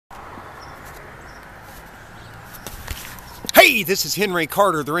Hey, this is Henry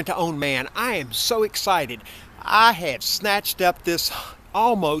Carter, the rent-to-own man. I am so excited. I have snatched up this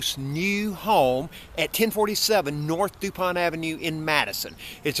almost new home at 1047 North Dupont Avenue in Madison.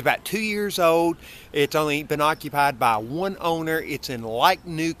 It's about 2 years old. It's only been occupied by one owner. It's in like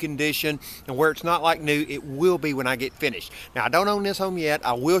new condition, and where it's not like new, it will be when I get finished. Now, I don't own this home yet.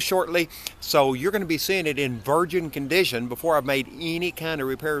 I will shortly, so you're going to be seeing it in virgin condition before I've made any kind of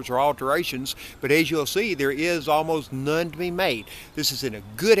repairs or alterations. But as you'll see, there is almost none to be made. This is in a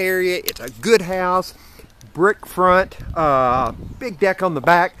good area. It's a good house. Brick front, big deck on the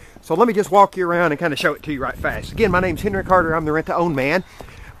back. So let me just walk you around and kind of show it to you right fast. Again, my name's Henry Carter. I'm the rent-to-own man.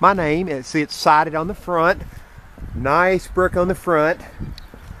 My name is, see, it's sided on the front. Nice brick on the front.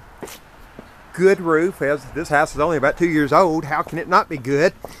 Good roof. As this house is only about 2 years old, how can it not be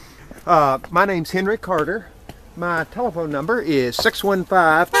good? My name's Henry Carter. My telephone number is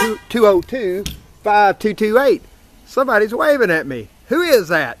 615-202-5228. Somebody's waving at me. Who is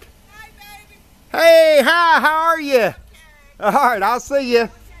that? Hey, hi, how are you? All right, I'll see you.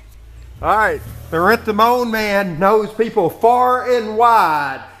 All right, the rent-to-own man knows people far and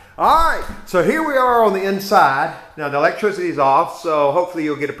wide. All right, so here we are on the inside. Now, the electricity's off, so hopefully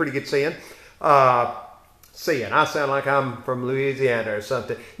you'll get a pretty good seeing. I sound like I'm from Louisiana or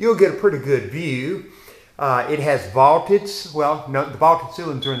something. You'll get a pretty good view. It has vaulted, well, no, the vaulted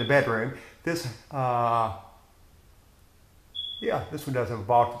ceilings are in the bedroom. Yeah, this one does have a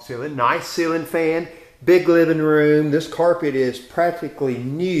vaulted ceiling. Nice ceiling fan, big living room. This carpet is practically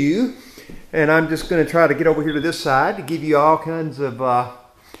new. And I'm just going to try to get over here to this side to give you all kinds of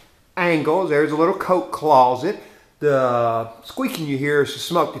angles. There's a little coat closet. The squeaking you hear is the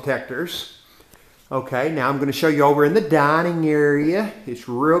smoke detectors. Okay, now I'm going to show you over in the dining area. It's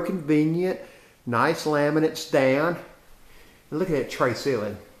real convenient. Nice laminates down. And look at that tray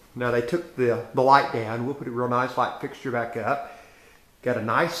ceiling. Now they took the light down. We'll put a real nice light fixture back up. Got a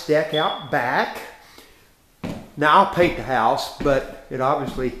nice deck out back. Now I'll paint the house, but it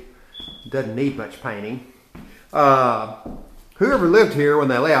obviously doesn't need much painting. Whoever lived here when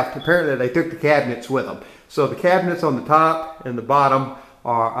they left, apparently they took the cabinets with them. So the cabinets on the top and the bottom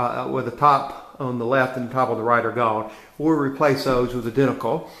are, with the top on the left and the top on the right are gone. We'll replace those with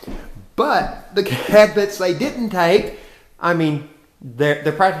identical. But the cabinets they didn't take, I mean,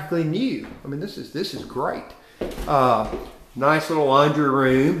 they're practically new. I mean, this is great. Nice little laundry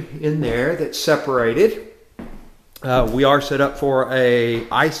room in there that's separated. We are set up for a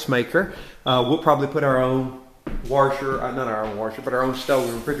ice maker. We'll probably put our own washer, not our own washer, but our own stove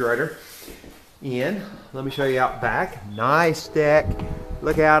and refrigerator in. Let me show you out back. Nice deck.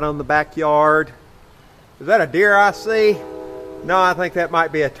 Look out on the backyard. Is that a deer I see? No, I think that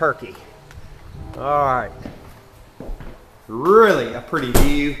might be a turkey. All right. Really a pretty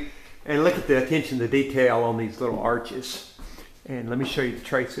view, and look at the attention to detail on these little arches. And let me show you the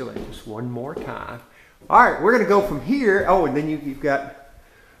tray ceiling just one more time. All right, we're going to go from here. Oh, and then you've got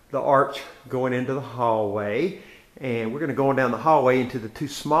the arch going into the hallway, and we're going to go on down the hallway into the two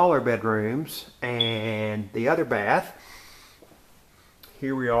smaller bedrooms and the other bath.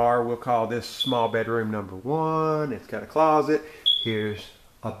 Here we are. We'll call this small bedroom number 1. It's got a closet. Here's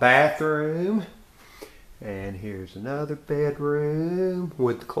a bathroom. And here's another bedroom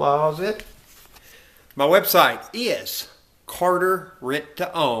with the closet. My website is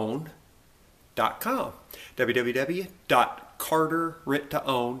carterrenttoown.com.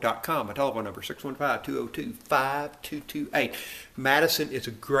 www.carterrenttoown.com. My telephone number 615-202-5228. Madison is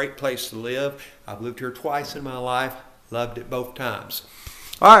a great place to live. I've lived here twice in my life. Loved it both times.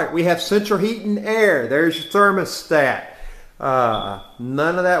 All right, we have central heat and air. There's your thermostat.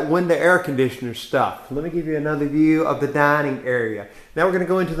 None of that window air conditioner stuff. Let me give you another view of the dining area. Now we're going to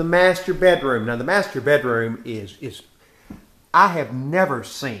go into the master bedroom. Now the master bedroom is I have never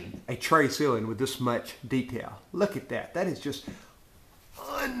seen a tray ceiling with this much detail. Look at that. That is just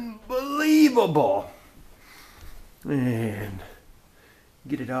unbelievable. And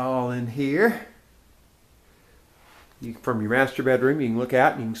get it all in here. From your master bedroom, you can look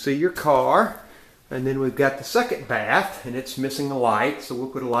out and you can see your car. And then we've got the second bath, and it's missing a light, so we'll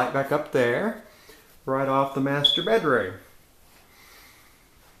put a light back up there, right off the master bedroom.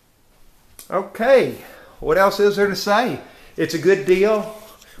 Okay, what else is there to say? It's a good deal.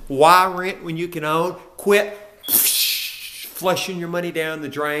 Why rent when you can own? Quit flushing your money down the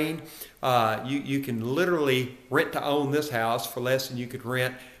drain. You can literally rent to own this house for less than you could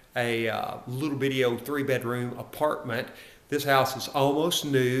rent a little bitty old 3-bedroom apartment. This house is almost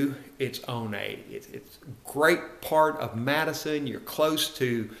new. It's on it's a great part of Madison. You're close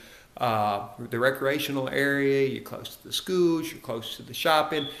to the recreational area, you're close to the schools, you're close to the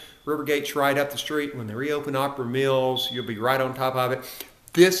shopping. Rivergate's right up the street. When they reopen Opera Mills, you'll be right on top of it.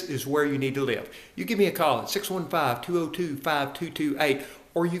 This is where you need to live. You give me a call at 615-202-5228,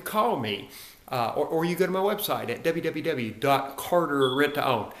 or you call me, or you go to my website at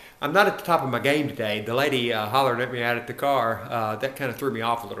www.carterrentown. I'm not at the top of my game today. The lady hollered at me out at the car. That kind of threw me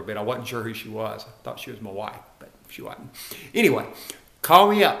off a little bit. I wasn't sure who she was. I thought she was my wife, but she wasn't. Anyway,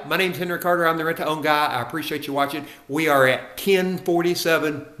 call me up. My name's Henry Carter. I'm the rent-to-own guy. I appreciate you watching. We are at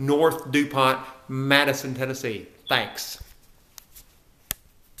 1047 North Dupont, Madison, Tennessee. Thanks.